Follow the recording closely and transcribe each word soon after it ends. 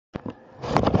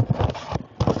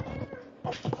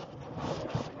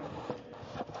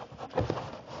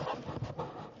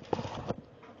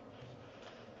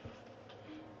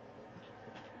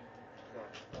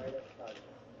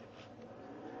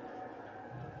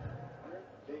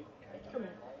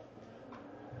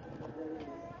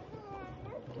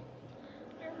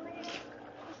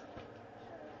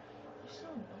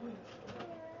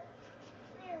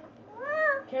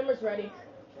camera's ready.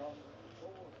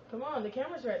 Come on, the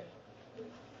camera's ready.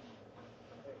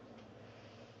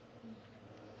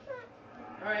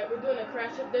 Alright, we're doing a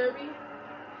crash up derby.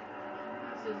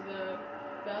 This is the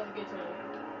battle to get to him.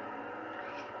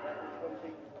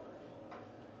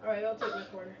 Alright, I'll take my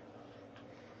corner.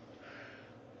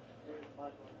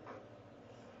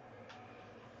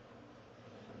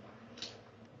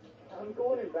 I'm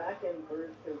going in back end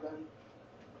first because then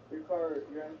your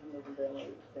engine doesn't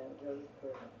damage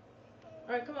it.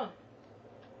 Alright, come on.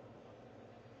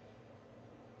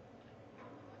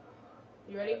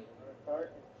 You ready?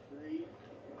 Start in 3, 2,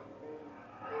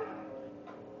 1.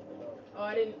 Oh,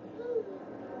 I didn't.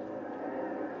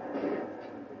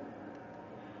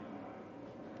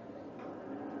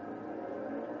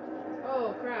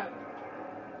 Oh, crap.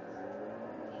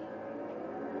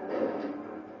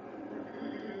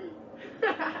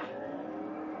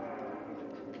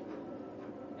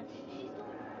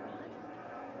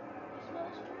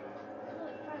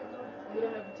 We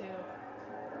don't have potato.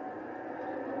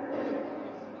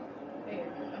 Hey,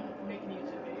 I'm making a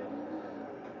YouTube video.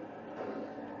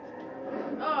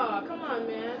 Oh, come on,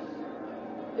 man.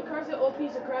 The car's an old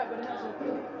piece of crap, but it has a...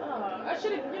 Oh, I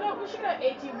should have... You know, we should have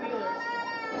 18-wheelers.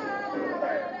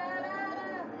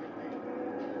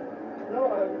 No,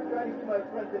 I was trying to keep my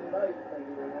friends in life.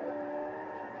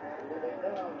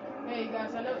 Hey,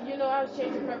 guys, I know... You know I was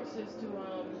changing purposes to,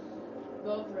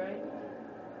 both, right?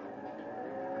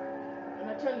 And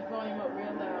I turned the volume up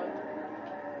real loud.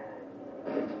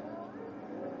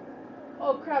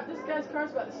 Oh, crap, this guy's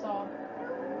car's about to stall.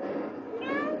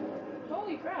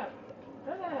 Holy crap.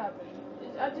 How did that happen?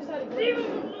 I just had a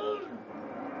glitch.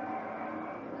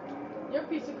 Your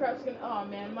piece of crap's gonna... Oh,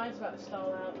 man, mine's about to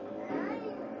stall out.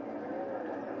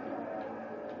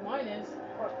 Mine is.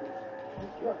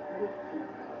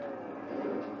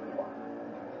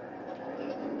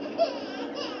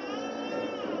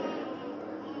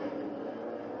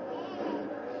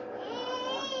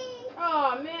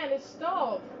 Oh, man, it's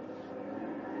stalled.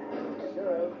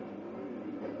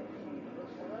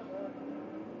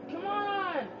 Come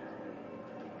on!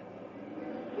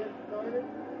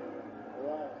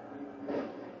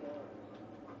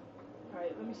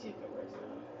 Alright, let me see if it works now.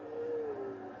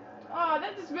 Oh,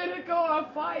 that just made it go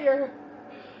on fire!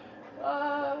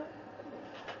 Now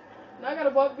I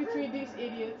gotta walk between these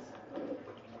idiots.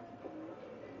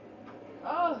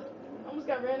 Oh, almost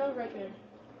got ran over right there.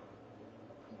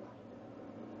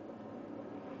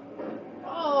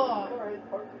 Oh!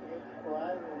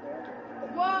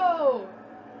 Whoa!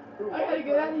 I gotta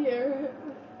get out of here.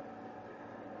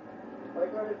 My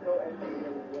car has no engine.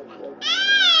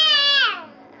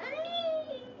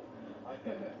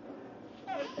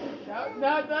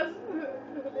 Now it does.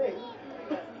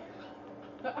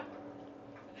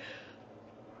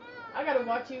 I gotta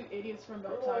watch you idiots from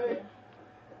about talking.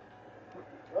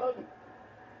 Run!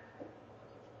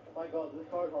 Oh my god, this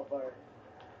car's on fire.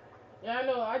 Yeah, I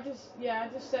know. I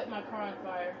just set my car on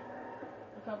fire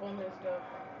a couple of minutes ago.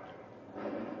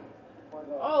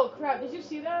 Oh crap! Did you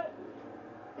see that?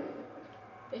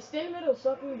 Hey, stay in the middle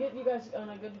so I can get you guys on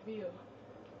a good view.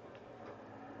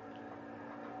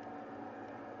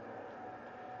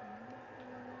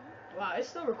 Wow, it's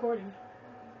still recording.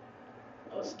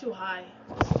 Oh, it's too high.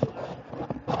 It's too high.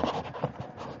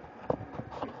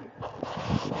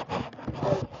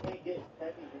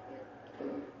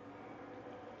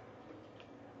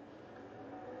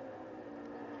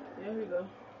 There we go.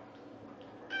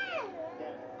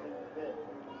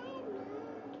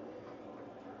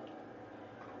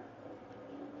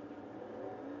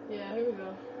 Yeah, here we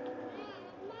go.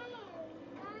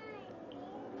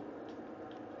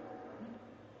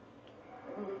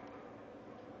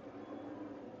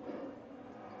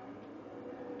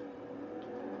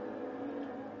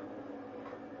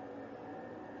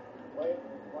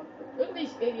 Look at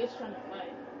these idiots trying to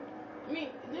fight. I mean,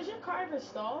 does your car ever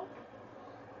stall?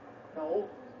 No.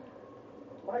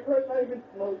 My car's not even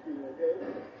smoking, okay?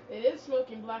 It is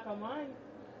smoking black on mine.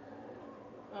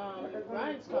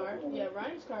 Ryan's car. Yeah,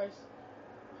 Ryan's car's.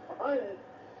 Mine is.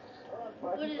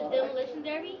 What is Demolition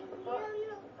Derby?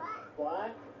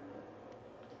 Black?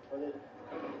 Or is it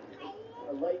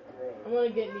a light gray? I'm gonna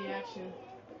get in the action.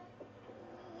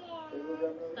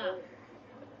 Stop.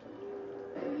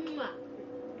 Mwah.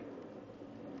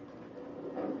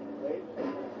 Wait.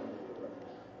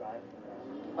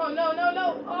 Oh no no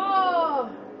no! Oh!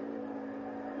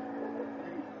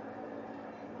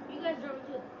 You guys drove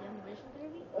into a Demolition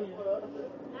Derby? That's what us do.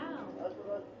 How? That's what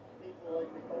us people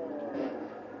like to call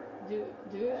Dude.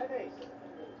 Hey.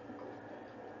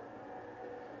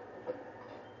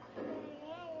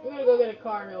 I'm gonna go get a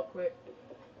car real quick.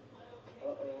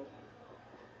 Uh-oh.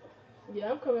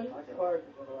 Yeah, I'm coming. My car is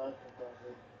the last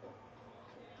one.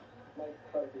 My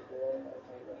car is the last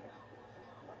one.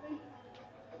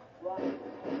 Why?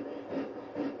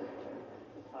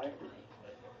 Hi.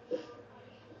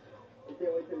 I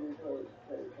can't wait till your car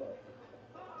is car.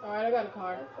 Alright, I got a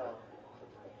car. That's all.